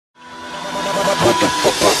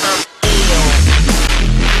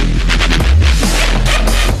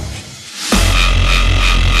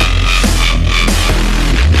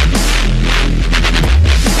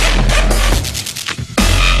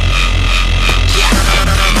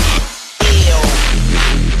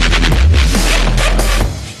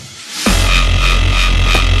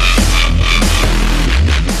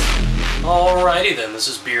Alrighty then, this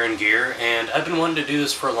is Beer and Gear, and I've been wanting to do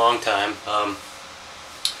this for a long time.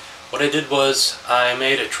 What I did was I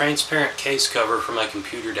made a transparent case cover for my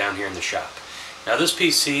computer down here in the shop. Now this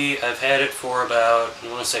PC, I've had it for about, I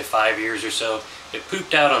want to say 5 years or so. It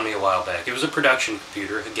pooped out on me a while back. It was a production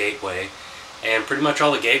computer, a Gateway, and pretty much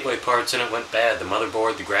all the Gateway parts in it went bad. The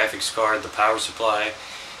motherboard, the graphics card, the power supply,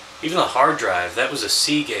 even the hard drive. That was a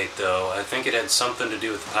Seagate though. I think it had something to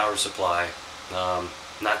do with the power supply.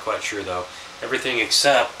 Not quite sure though. Everything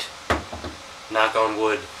except, knock on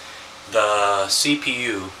wood, the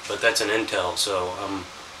CPU, but that's an Intel, so I'm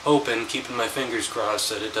hoping, keeping my fingers crossed,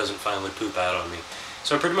 that it doesn't finally poop out on me.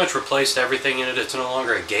 So I pretty much replaced everything in it. It's no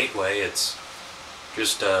longer a Gateway, it's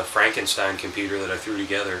just a Frankenstein computer that I threw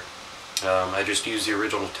together. I just used the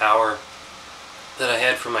original tower that I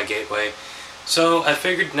had for my Gateway. So I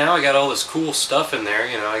figured now I got all this cool stuff in there.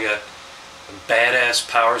 You know, I got a badass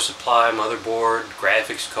power supply, motherboard,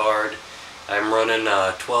 graphics card. I'm running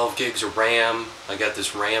 12 gigs of RAM. I got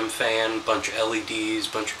this RAM fan, bunch of LEDs,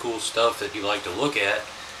 bunch of cool stuff that you like to look at,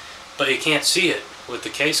 but you can't see it with the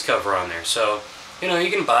case cover on there. So, you know,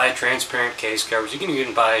 you can buy transparent case covers. You can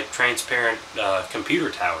even buy transparent computer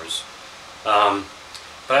towers. But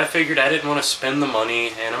I figured I didn't want to spend the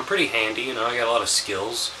money, and I'm pretty handy, you know, I got a lot of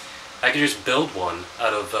skills. I could just build one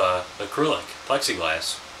out of acrylic,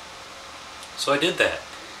 plexiglass. So I did that,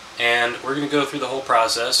 and we're going to go through the whole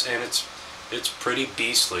process, and it's pretty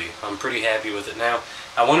beastly. I'm pretty happy with it. Now,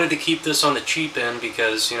 I wanted to keep this on the cheap end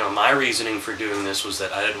because, you know, my reasoning for doing this was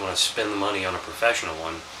that I didn't want to spend the money on a professional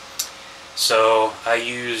one. So I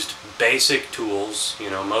used basic tools. You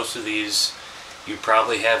know, most of these you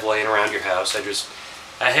probably have laying around your house.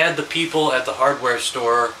 I had the people at the hardware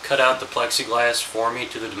store cut out the plexiglass for me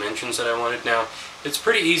to the dimensions that I wanted. Now, it's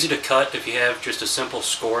pretty easy to cut if you have just a simple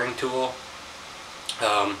scoring tool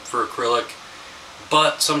for acrylic.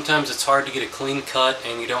 But sometimes it's hard to get a clean cut,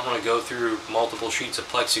 and you don't want to go through multiple sheets of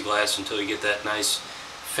plexiglass until you get that nice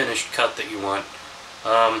finished cut that you want.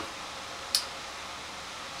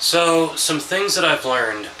 So some things that I've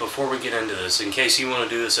learned before we get into this, in case you want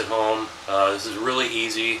to do this at home, this is really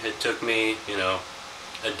easy. It took me, you know,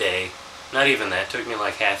 a day. Not even that. It took me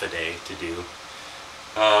like half a day to do.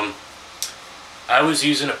 I was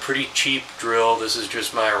using a pretty cheap drill. This is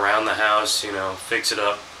just my around the house, you know, fix it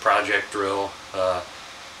up project drill.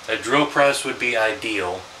 A drill press would be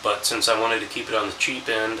ideal, but since I wanted to keep it on the cheap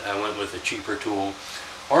end, I went with a cheaper tool.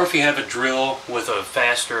 Or if you have a drill with a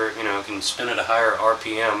faster, you know, can spin at a higher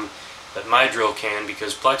RPM that my drill can,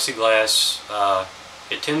 because plexiglass,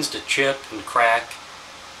 it tends to chip and crack.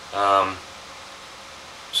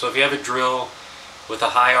 So if you have a drill with a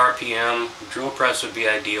high RPM, drill press would be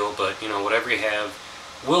ideal, but, you know, whatever you have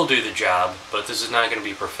will do the job, but this is not going to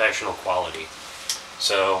be professional quality.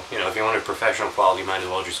 So, you know, if you wanted professional quality, you might as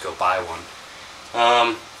well just go buy one.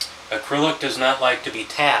 Acrylic does not like to be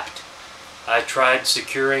tapped. I tried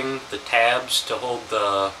securing the tabs to hold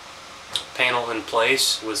the panel in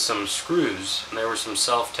place with some screws, and there were some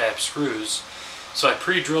self-tap screws. So I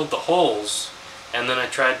pre-drilled the holes, and then I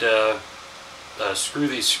tried to screw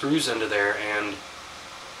these screws into there, and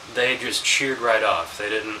they just sheared right off. They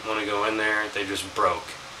didn't want to go in there, they just broke.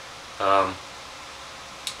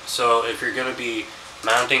 So if you're going to be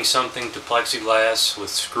mounting something to plexiglass with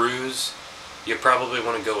screws, you probably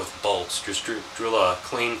want to go with bolts. Just drill a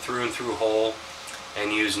clean through and through hole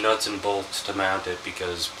and use nuts and bolts to mount it,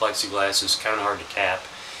 because plexiglass is kind of hard to tap.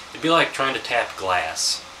 It'd be like trying to tap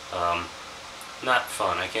glass. Not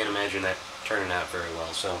fun. I can't imagine that turning out very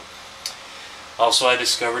well. So, also I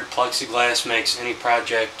discovered plexiglass makes any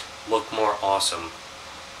project look more awesome.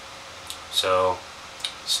 So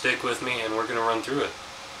stick with me and we're going to run through it.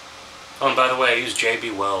 Oh, and by the way, I use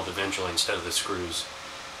JB Weld eventually instead of the screws.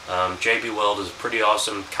 JB Weld is a pretty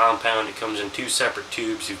awesome compound. It comes in two separate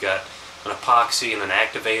tubes. You've got an epoxy and an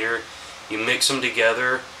activator. You mix them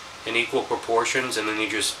together in equal proportions, and then you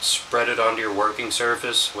just spread it onto your working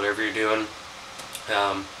surface, whatever you're doing.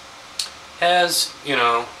 Has, you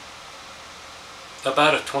know,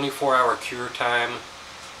 about a 24-hour cure time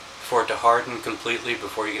for it to harden completely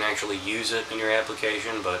before you can actually use it in your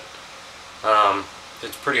application, but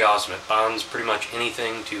it's pretty awesome. It bonds pretty much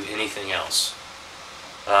anything to anything else.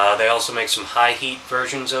 They also make some high heat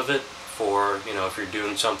versions of it for, you know, if you're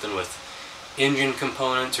doing something with engine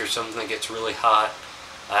components or something that gets really hot.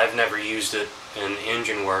 I've never used it in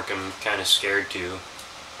engine work. I'm kind of scared to.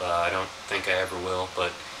 I don't think I ever will,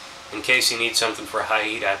 but in case you need something for a high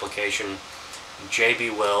heat application,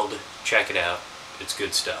 JB Weld, check it out. It's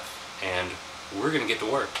good stuff. And we're gonna get to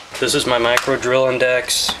work. This is my micro drill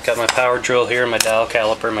index. Got my power drill here, my dial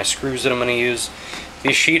caliper, my screws that I'm gonna use.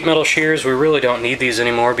 These sheet metal shears, we really don't need these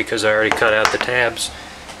anymore because I already cut out the tabs.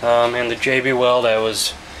 And the JB Weld I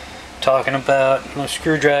was talking about, my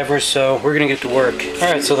screwdrivers, so we're gonna get to work.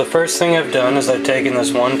 Alright, so the first thing I've done is I've taken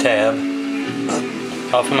this one tab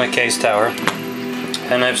off of my case tower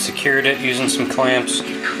and I've secured it using some clamps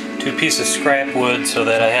to a piece of scrap wood so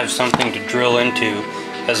that I have something to drill into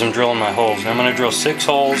as I'm drilling my holes. Now I'm going to drill 6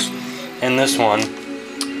 holes in this one,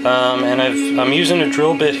 and I'm using a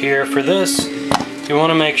drill bit here. For this, you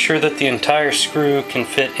want to make sure that the entire screw can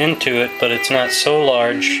fit into it, but it's not so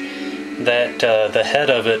large that the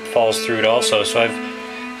head of it falls through it also. So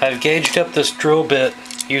I've gauged up this drill bit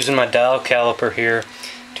using my dial caliper here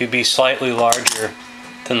to be slightly larger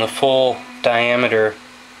than the full diameter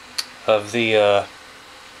of the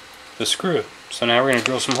screw. So now we're going to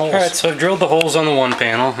drill some holes. Alright, so I've drilled the holes on the one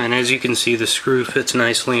panel, and as you can see the screw fits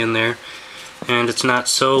nicely in there, and it's not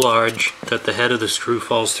so large that the head of the screw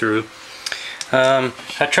falls through. I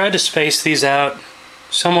tried to space these out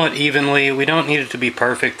somewhat evenly. We don't need it to be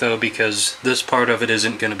perfect though, because this part of it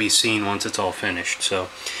isn't going to be seen once it's all finished. So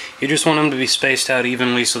you just want them to be spaced out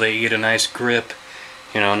evenly so that you get a nice grip,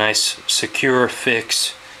 you know, a nice secure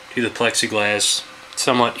fix to the plexiglass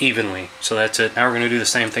somewhat evenly. So that's it. Now we're going to do the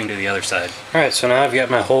same thing to the other side. Alright, so now I've got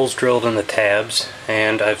my holes drilled in the tabs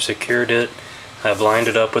and I've secured it. I've lined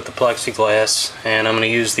it up with the plexiglass, and I'm going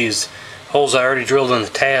to use these holes I already drilled in the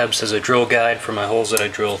tabs as a drill guide for my holes that I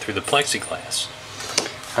drill through the plexiglass.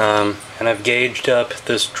 And I've gauged up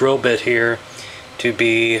this drill bit here to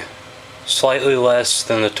be slightly less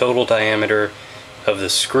than the total diameter of the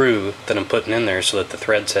screw that I'm putting in there so that the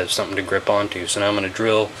threads have something to grip onto. So now I'm going to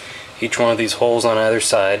drill each one of these holes on either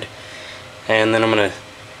side, and then I'm going to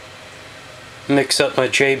mix up my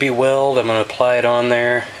JB Weld. I'm going to apply it on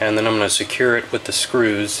there, and then I'm going to secure it with the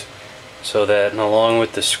screws so that along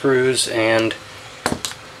with the screws and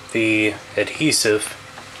the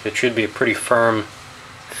adhesive, it should be a pretty firm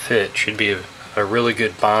fit. Should be a really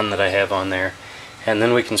good bond that I have on there, and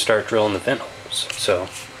then we can start drilling the vent holes. So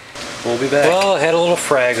we'll be back. Well, I had a little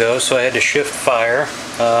frago, so I had to shift fire,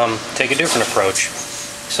 take a different approach.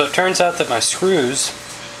 So it turns out that my screws,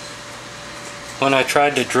 when I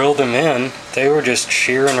tried to drill them in, they were just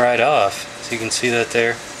shearing right off. So you can see that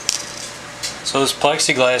there. So this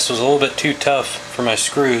plexiglass was a little bit too tough for my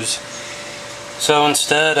screws. So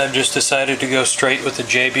instead I've just decided to go straight with the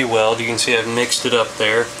JB Weld. You can see I've mixed it up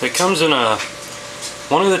there. It comes in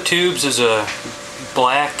one of the tubes is a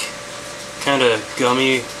black kind of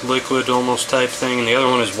gummy liquid almost type thing, and the other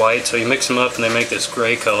one is white, so you mix them up and they make this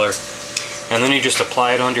gray color. And then you just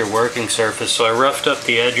apply it onto your working surface. So I roughed up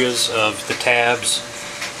the edges of the tabs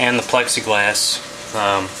and the plexiglass,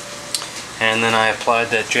 and then I applied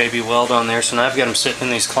that JB Weld on there. So now I've got them sitting in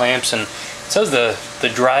these clamps, and it says the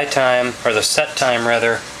dry time, or the set time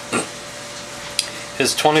rather,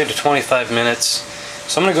 is 20 to 25 minutes.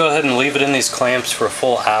 So I'm going to go ahead and leave it in these clamps for a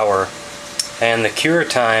full hour, and the cure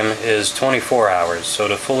time is 24 hours. So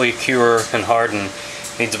to fully cure and harden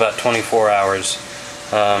needs about 24 hours.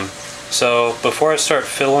 So before I start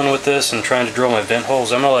fiddling with this and trying to drill my vent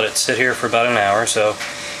holes, I'm going to let it sit here for about an hour. So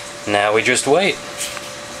now we just wait.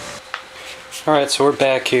 Alright, so we're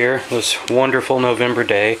back here this wonderful November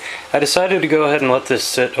day. I decided to go ahead and let this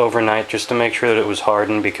sit overnight just to make sure that it was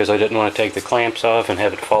hardened, because I didn't want to take the clamps off and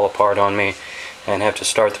have it fall apart on me and have to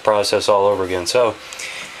start the process all over again. So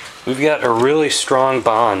we've got a really strong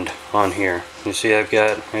bond on here. You see I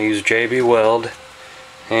use JB Weld,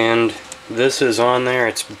 and this is on there.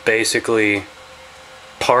 It's basically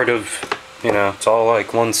part of, you know, it's all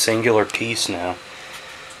like one singular piece now.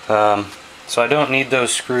 So I don't need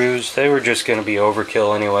those screws. They were just going to be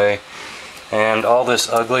overkill anyway. And all this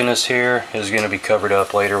ugliness here is going to be covered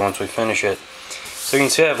up later once we finish it. So you can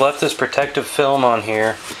see I've left this protective film on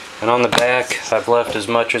here, and on the back I've left as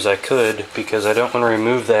much as I could because I don't want to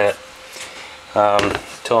remove that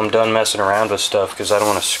till I'm done messing around with stuff, because I don't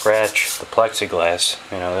want to scratch the plexiglass.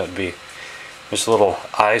 You know, that would be just a little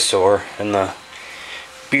eyesore in the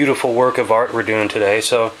beautiful work of art we're doing today.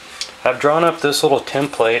 So I've drawn up this little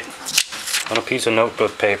template on a piece of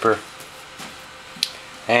notebook paper,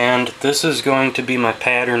 and this is going to be my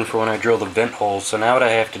pattern for when I drill the vent holes. So now what I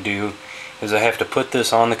have to do is I have to put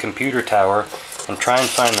this on the computer tower and try and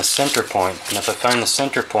find the center point, and if I find the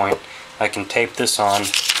center point I can tape this on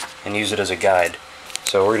and use it as a guide.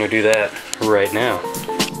 So we're going to do that right now.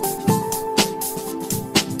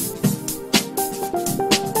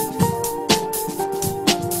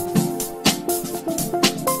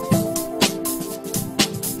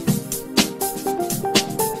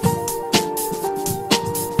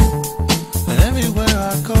 Everywhere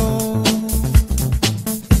I go,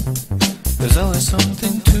 there's always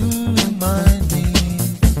something to remind me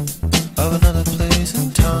of another place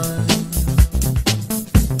and time,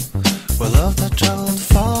 where love that traveled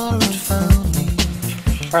far and found me.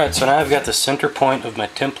 Alright, so now I've got the center point of my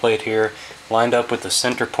template here lined up with the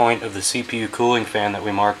center point of the CPU cooling fan that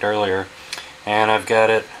we marked earlier, and I've got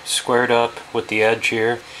it squared up with the edge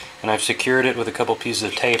here, and I've secured it with a couple pieces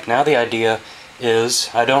of tape. Now the idea is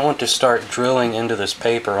I don't want to start drilling into this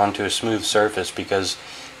paper onto a smooth surface, because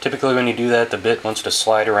typically when you do that the bit wants to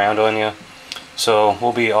slide around on you, so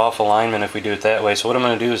we'll be off alignment if we do it that way. So what I'm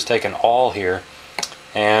going to do is take an awl here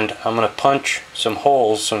and I'm going to punch some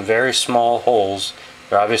holes, some very small holes.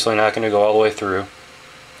 They're obviously not going to go all the way through.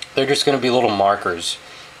 They're just going to be little markers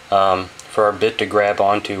for our bit to grab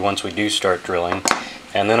onto once we do start drilling.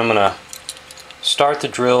 And then I'm going to start the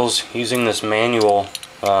drills using this manual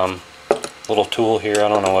little tool here. I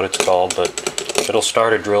don't know what it's called, but it'll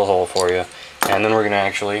start a drill hole for you. And then we're going to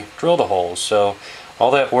actually drill the holes. So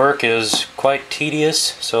all that work is quite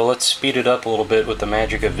tedious, so let's speed it up a little bit with the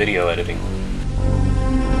magic of video editing.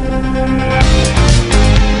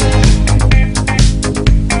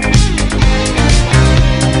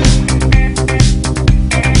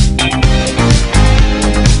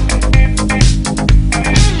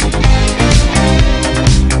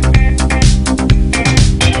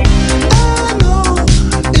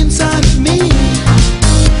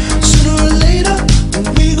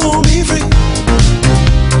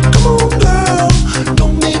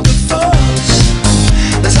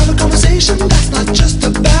 That's not just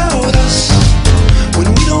about us. When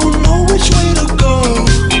we don't know which way to go,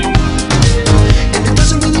 and it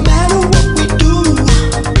doesn't really matter what we do,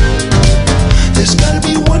 there's gotta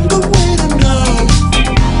be one good way to know.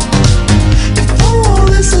 If all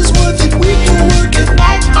this is worth it, we can work it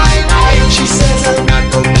night by night. She says I'm not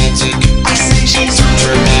romantic, I say she's too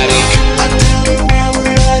dramatic. I tell her while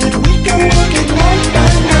we're at it, we can work it night by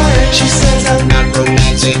night. She says I'm not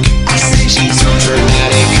romantic, I say she's too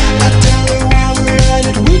dramatic. I tell her while we're at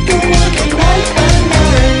it, we can work it night by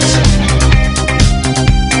night.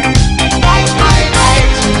 Night by night.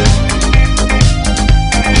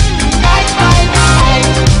 Night by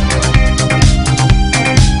night.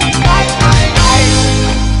 Night by night.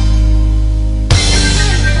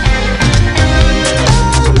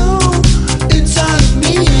 I know inside of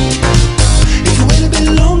me, if you wait a bit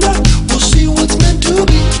longer, we'll see what's meant to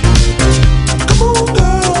be. Come on,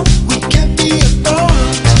 girl, we can't be apart.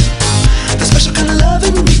 The special kind of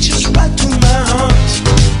loving reaches right to my heart.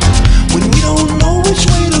 When we don't know which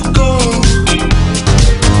way to go,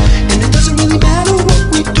 and it doesn't really matter what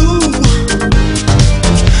we do,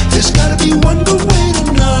 there's gotta be one good way to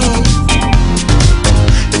know.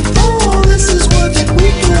 If all this is worth it, we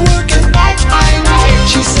can work it night by night.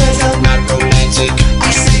 She says I'm not romantic,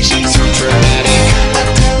 I say she's too dramatic. I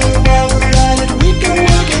tell her while we're at it, we can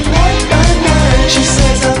work it night by night. She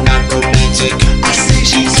says I'm not romantic, I say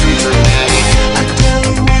she's too dramatic. I tell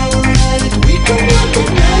her while we're at it, we can work it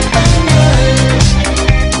night by night.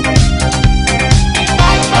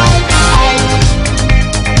 Night by night.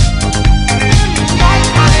 Night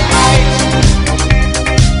by night.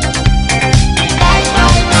 Night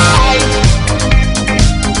by night.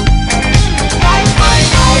 Night by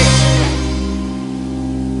night.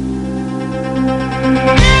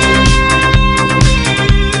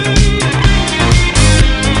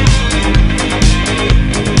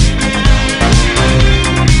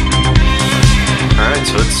 Alright,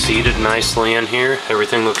 so it's seated nicely in here.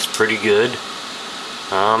 Everything looks pretty good.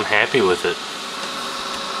 I'm happy with it.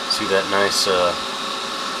 See that nice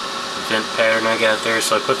vent pattern I got there?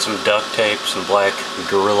 So I put some duct tape, some black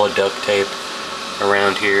Gorilla duct tape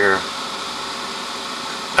around here.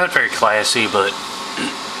 Not very classy, but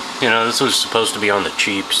you know, this was supposed to be on the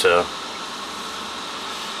cheap, so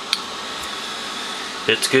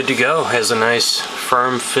it's good to go. Has a nice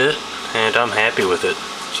firm fit, and I'm happy with it.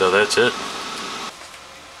 So that's it.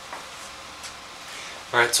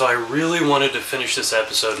 Alright, so I really wanted to finish this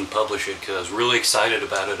episode and publish it because I was really excited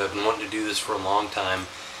about it. I've been wanting to do this for a long time.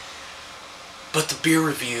 But the beer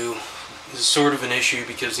review is sort of an issue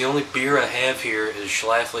because the only beer I have here is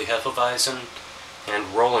Schlafly Hefeweizen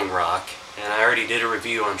and Rolling Rock. And I already did a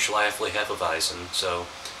review on Schlafly Hefeweizen, so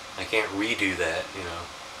I can't redo that, you know.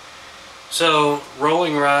 So,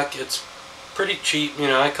 Rolling Rock, it's pretty cheap. You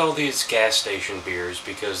know, I call these gas station beers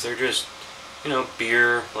because they're just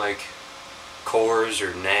beer like Coors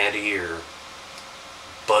or Natty or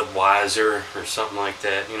Budweiser or something like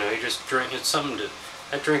that. You just drink, it's something to,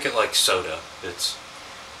 I drink it like soda. It's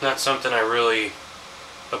not something I really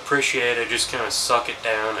appreciate. I just kind of suck it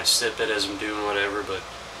down. I sip it as I'm doing whatever. But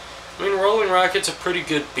I mean, Rolling Rock, it's a pretty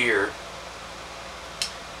good beer,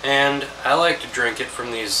 and I like to drink it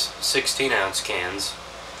from these 16-ounce cans.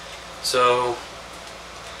 So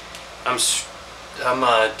I'm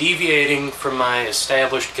deviating from my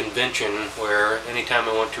established convention where anytime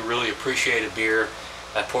I want to really appreciate a beer,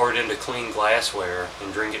 I pour it into clean glassware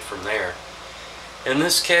and drink it from there. In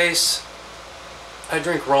this case, I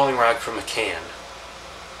drink Rolling Rock from a can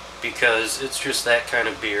because it's just that kind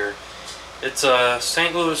of beer. It's a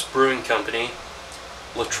St. Louis Brewing Company,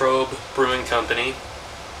 Latrobe Brewing Company,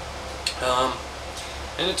 and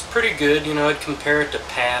it's pretty good. I'd compare it to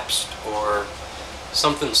Pabst or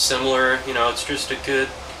something similar. It's just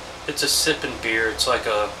it's a sipping beer. It's like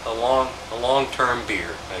a long-term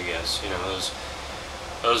beer, I guess.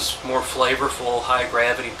 Those more flavorful,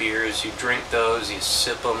 high-gravity beers, you drink those, you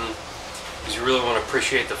sip them, because you really want to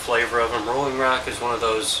appreciate the flavor of them. Rolling Rock is one of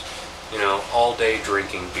those, all-day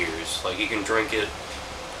drinking beers. Like, you can drink it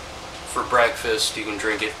for breakfast, you can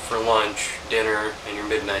drink it for lunch, dinner, and your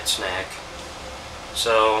midnight snack.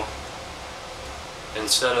 So,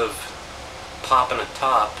 instead of popping a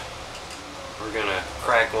top, we're going to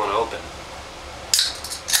crack one open.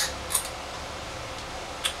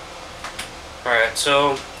 Alright,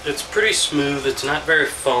 so it's pretty smooth, it's not very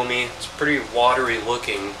foamy, it's pretty watery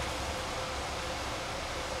looking.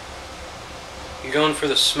 You're going for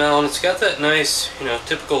the smell, and it's got that nice,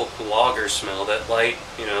 typical lager smell, that light,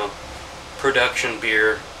 production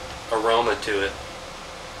beer aroma to it.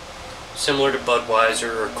 Similar to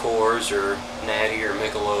Budweiser or Coors or Natty or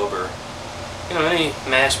Michelob or, any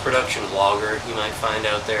mass production lager you might find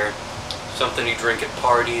out there. Something you drink at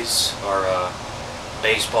parties or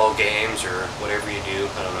baseball games or whatever you do.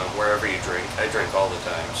 I don't know, wherever you drink. I drink all the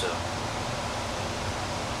time, so.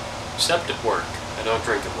 Except at work. I don't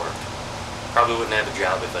drink at work. Probably wouldn't have a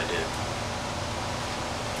job if I did.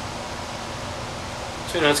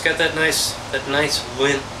 So it's got that nice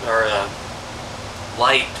lint or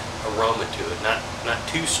light aroma to it. Not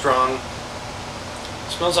too strong.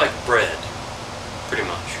 It smells like bread, pretty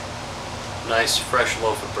much. Nice fresh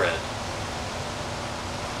loaf of bread.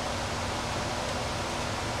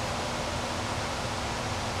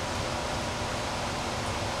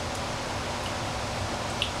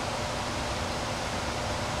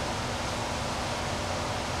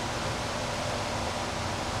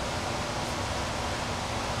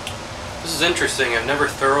 This is interesting. I've never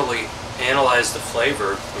thoroughly analyzed the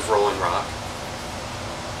flavor of Rolling Rock.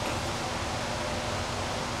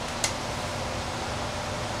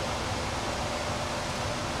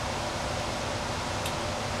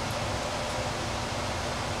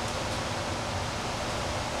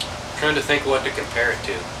 I'm trying to think what to compare it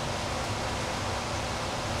to.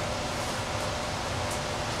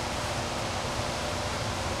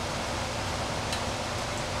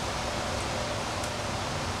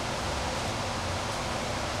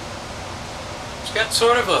 It's got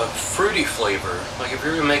sort of a fruity flavor. Like if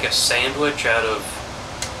you were to make a sandwich out of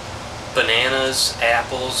bananas,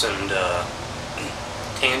 apples, and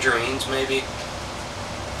tangerines, maybe.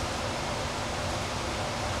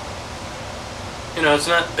 It's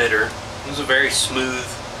not bitter. It's a very smooth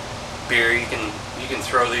beer. You can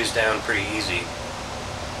throw these down pretty easy,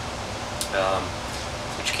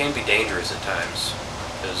 which can be dangerous at times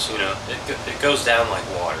because it goes down like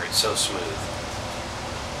water. It's so smooth.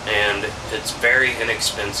 And it's very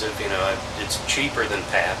inexpensive. It's cheaper than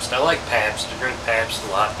Pabst. I like Pabst. I drink Pabst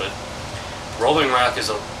a lot, but Rolling Rock is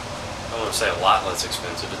I don't want to say a lot less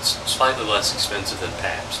expensive. It's slightly less expensive than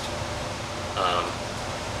Pabst.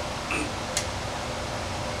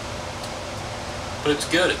 But it's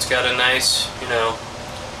good. It's got a nice,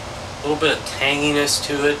 little bit of tanginess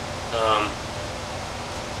to it.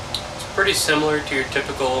 It's pretty similar to your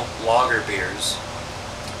typical lager beers.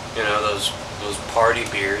 Those party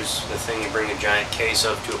beers, the thing you bring a giant case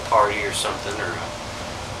of to a party or something, or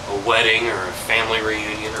a wedding, or a family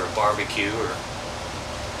reunion, or a barbecue, or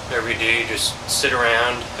whatever you do. You just sit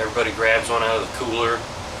around, everybody grabs one out of the cooler,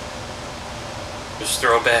 just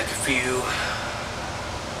throw back a few.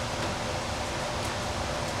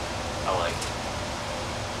 I like it.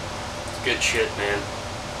 It's good shit, man.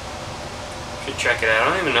 Should check it out. I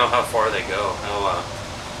don't even know how far they go,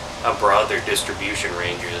 how broad their distribution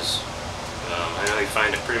range is. I know you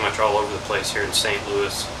find it pretty much all over the place here in St.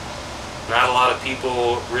 Louis. Not a lot of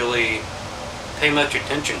people really pay much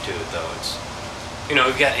attention to it, though. It's,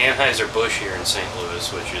 we've got Anheuser-Busch here in St.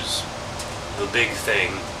 Louis, which is the big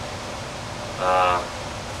thing.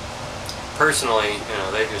 Personally, you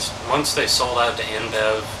know, they just, once they sold out to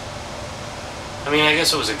InBev, I mean, I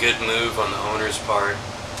guess it was a good move on the owner's part,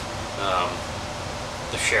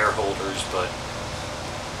 the shareholders, but,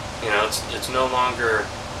 you know, it's no longer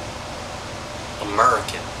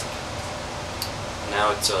American.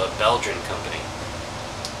 Now it's a Belgian company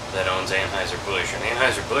that owns Anheuser-Busch, and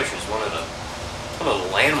Anheuser-Busch is one of the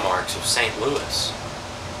landmarks of St. Louis.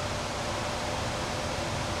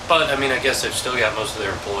 But I mean, I guess they've still got most of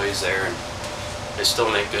their employees there, and they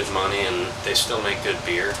still make good money, and they still make good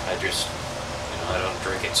beer. I just, you know, I don't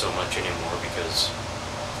drink it so much anymore because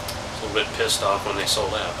I was a little bit pissed off when they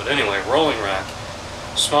sold out. But anyway, Rolling Rock,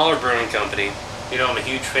 smaller brewing company. You know, I'm a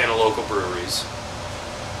huge fan of local breweries.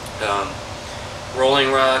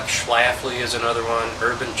 Rolling Rock, Schlafly is another one,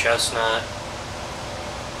 Urban Chestnut.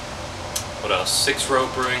 What else? Six Row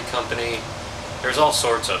Brewing Company. There's all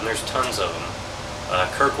sorts of them. There's tons of them.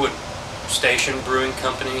 Kirkwood Station Brewing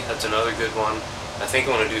Company. That's another good one. I think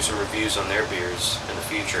I want to do some reviews on their beers in the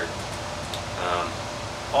future.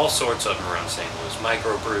 All sorts of them around St. Louis.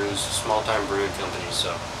 Microbrews, small-time brewing companies.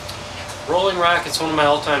 So, Rolling Rock, it's one of my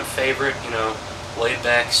all-time favorite, you know,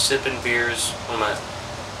 laid-back, sipping beers. One of my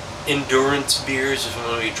endurance beers. If I'm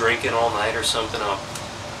going to be drinking all night or something, I'll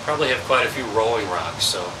probably have quite a few Rolling Rocks.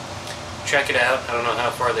 So, check it out. I don't know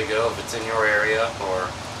how far they go, if it's in your area, or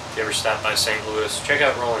if you ever stop by St. Louis, check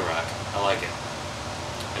out Rolling Rock. I like it.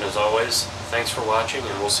 And as always, thanks for watching,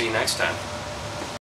 and we'll see you next time.